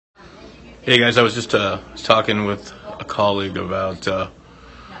Hey guys, I was just talking with a colleague about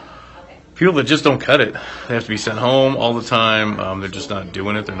people that just don't cut it. They have to be sent home all the time. They're just not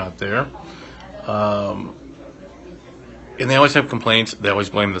doing it. They're not there, and they always have complaints. They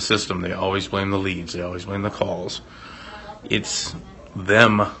always blame the system. They always blame the leads. They always blame the calls. It's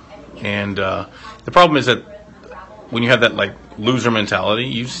them, and the problem is that when you have that like loser mentality,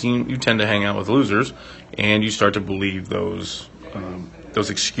 you tend to hang out with losers, and you start to believe those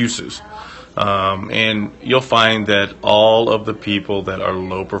excuses. And you'll find that all of the people that are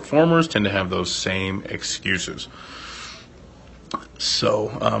low performers tend to have those same excuses. So,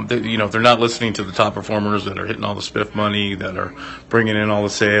 they're not listening to the top performers that are hitting all the spiff money, that are bringing in all the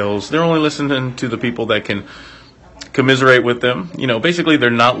sales. They're only listening to the people that can commiserate with them. Basically, they're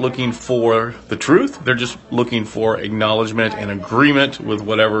not looking for the truth. They're just looking for acknowledgement and agreement with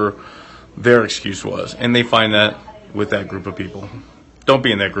whatever their excuse was. And they find that with that group of people. Don't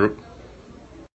be in that group.